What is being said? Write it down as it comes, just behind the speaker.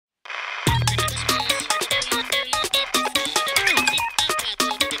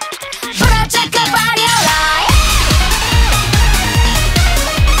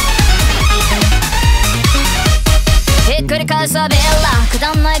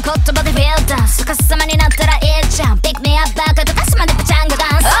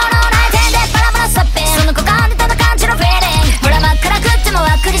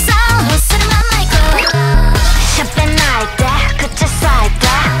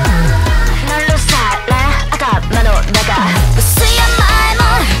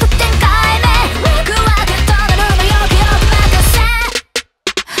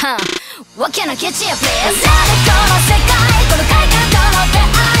ケチや Please この世界この快感との出会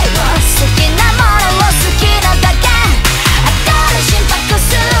いを好きなものを好きなだけ明るい心拍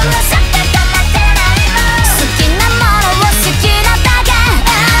数はさて止まってないもん好きなものを好きなだけ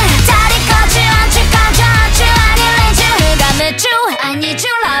足りん五十音中感情中愛に臨終無我夢中I need you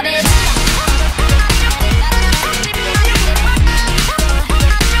love it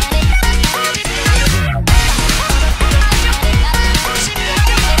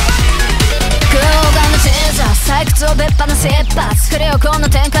退屈をぶっ放す一発くれよこんな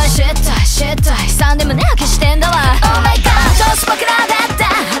展開失態胃酸で胸焼けしてんだわ Oh my god どうす僕らだった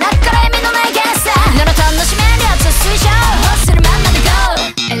鼻から意味のないゲスター楽しめるやつ水晶欲するまんまで Go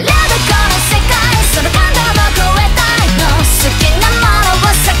選べこの世界その感動も超えたいの好きなもの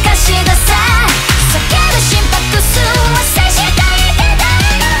を探し出せ叫ぶ心拍数は静止体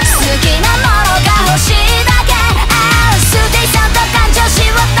好きなものが欲しいだけステイさんと感情し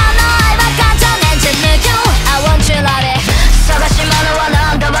よったの愛は感情ねんじゃねえよ探し物は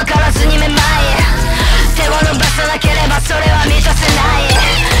なんだ分からずにめまい手を伸ばさなければそれは満たせない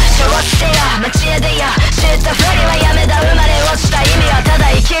超してや街へでや知ったふりはやめだ生まれ落ちた意味はただ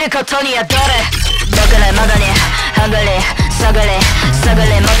生きることに宿るだからまだにハングリー探り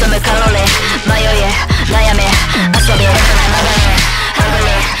求むカロリー迷い悩み遊びだからまだにハングリ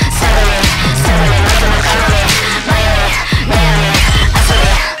ー探り求むカロリー迷い悩み遊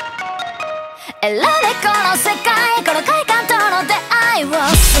び選べこの世界この快感との出会い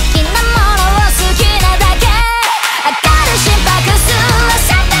を